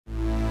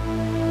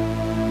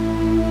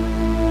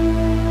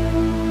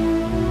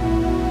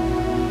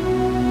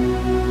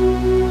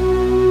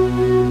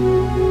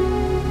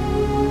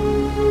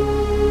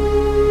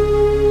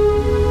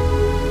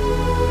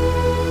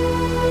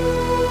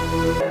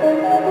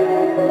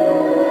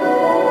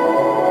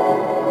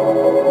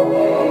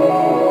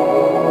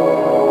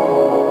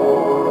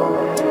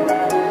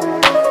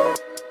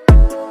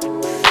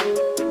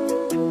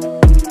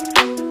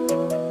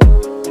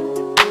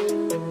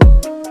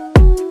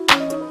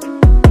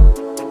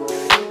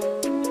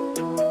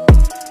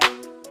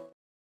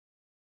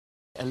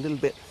a little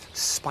bit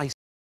spicy.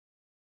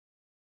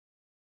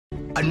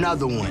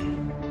 Another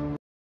one.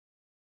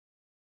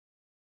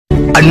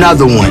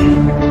 Another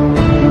one.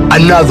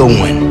 Another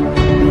one.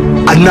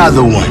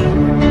 Another one.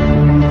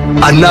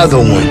 Another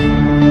one.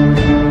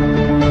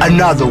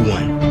 Another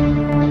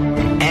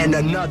one. And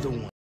another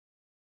one.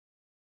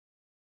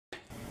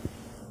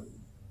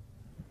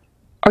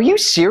 Are you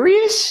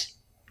serious?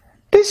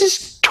 This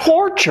is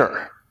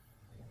torture.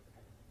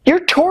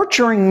 You're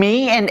torturing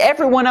me and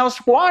everyone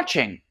else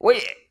watching.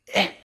 Wait.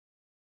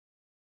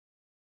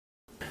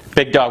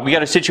 Big dog, we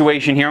got a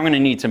situation here. I'm going to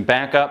need some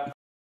backup.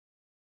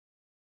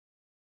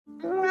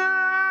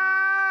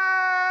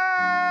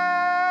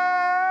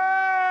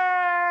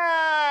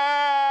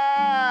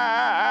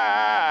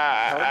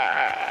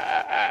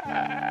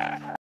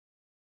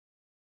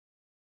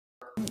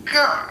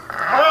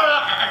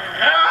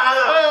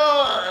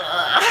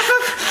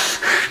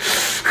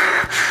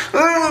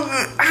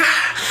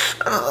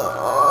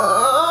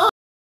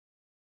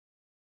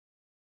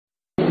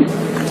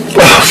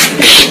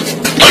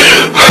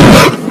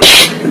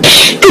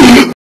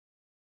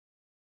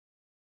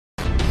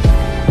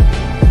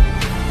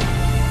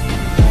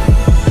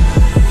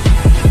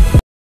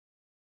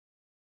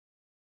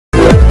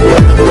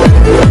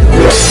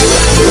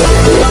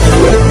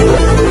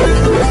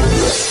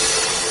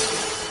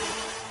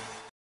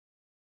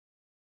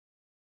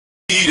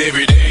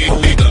 Every day,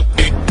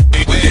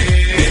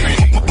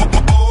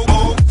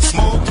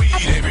 smoke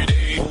weed every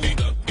day.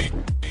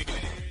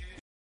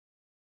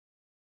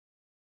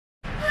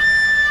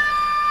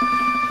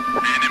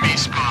 Enemy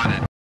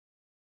spotted.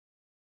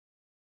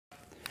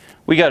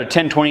 We got a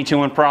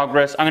 1022 in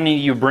progress. I'm going to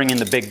need you to bring in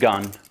the big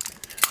gun.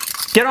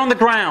 Get on the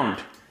ground.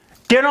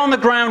 Get on the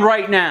ground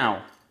right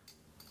now.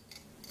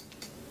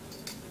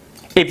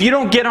 If you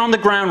don't get on the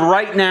ground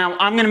right now,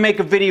 I'm going to make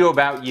a video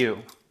about you.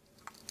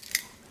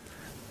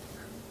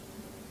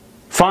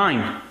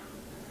 Fine.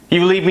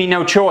 You leave me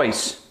no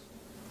choice.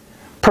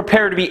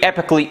 Prepare to be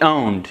epically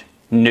owned,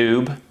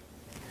 noob.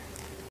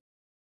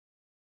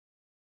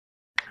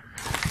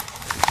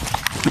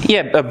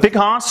 Yeah, Big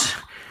Hoss,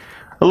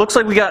 it looks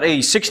like we got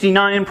a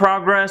 69 in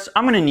progress.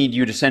 I'm going to need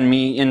you to send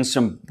me in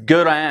some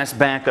good-ass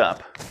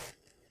backup.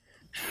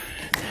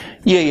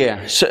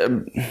 Yeah,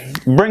 so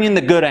bring in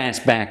the good-ass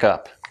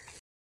backup.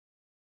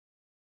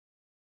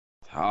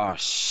 Oh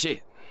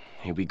shit,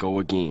 here we go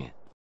again.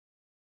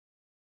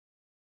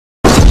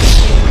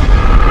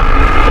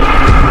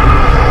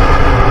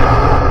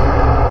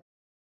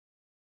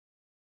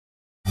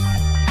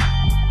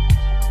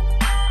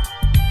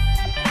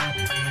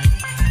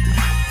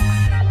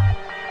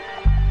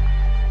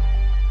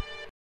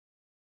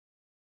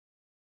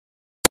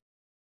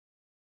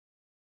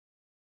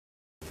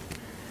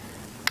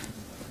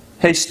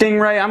 Hey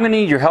Stingray, I'm going to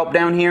need your help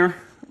down here.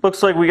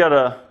 Looks like we got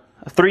a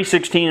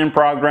 316 in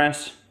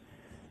progress.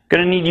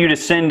 Gonna need you to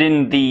send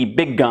in the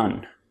big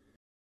gun.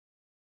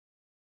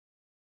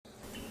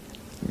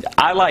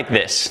 I like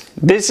this.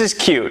 This is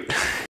cute.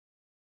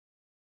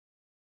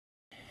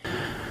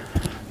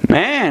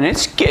 Man,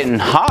 it's getting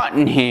hot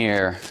in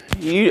here.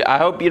 I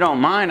hope you don't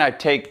mind. I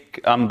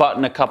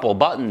unbutton a couple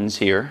buttons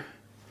here.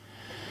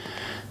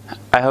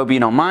 I hope you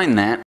don't mind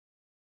that.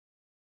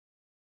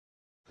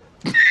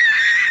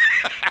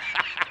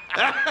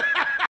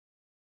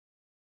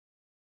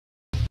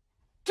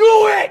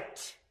 Do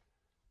it!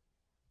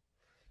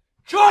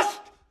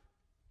 Just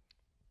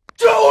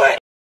do it!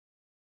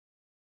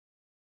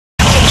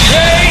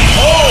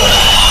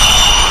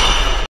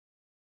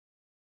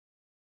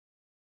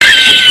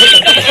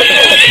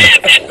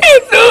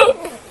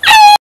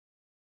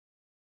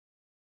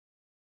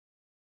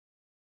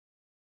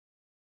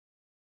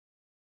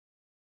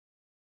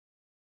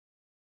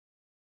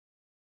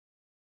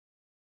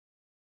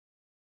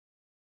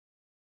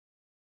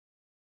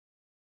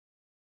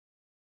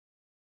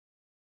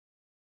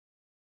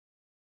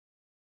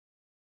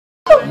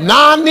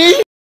 Nani?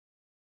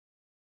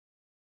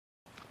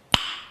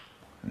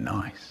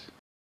 Nice.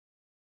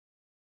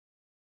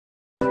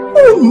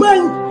 Oh my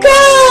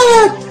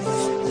God!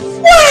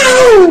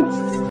 Wow!